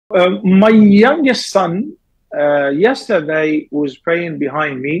My youngest son yesterday was praying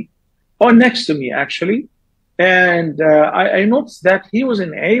behind me, or next to me actually, and I noticed that he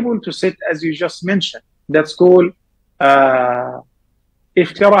wasn't able to sit as you just mentioned. That's called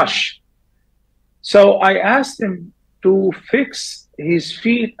iftirash. So I asked him to fix his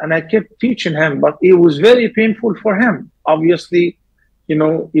feet, and I kept teaching him, but it was very painful for him. Obviously,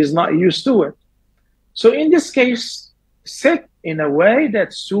 he's not used to it. So in this case, sit in a way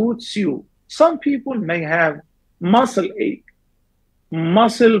that suits you. Some people may have muscle ache,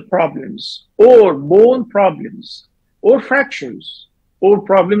 muscle problems, or bone problems, or fractures, or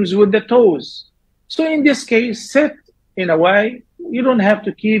problems with the toes. So in this case, sit in a way, you don't have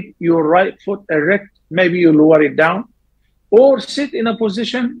to keep your right foot erect. Maybe you lower it down, or sit in a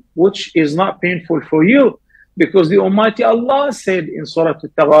position which is not painful for you, because the Almighty Allah said in Surah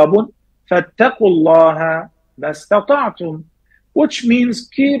Al-Taghabun, فَاتَّقُوا اللَّهَ مَا which means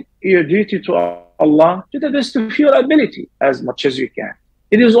keep your duty to Allah to the best of your ability, as much as you can.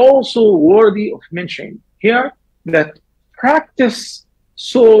 It is also worthy of mentioning here that practice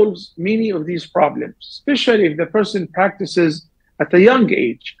solves many of these problems, especially if the person practices at a young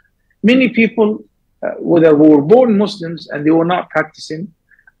age. Many people, whether were born Muslims and they were not practicing,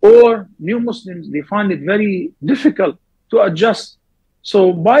 or new Muslims, they find it very difficult to adjust.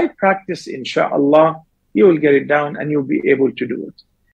 So by practice, inshallah, you will get it down and you'll be able to do it.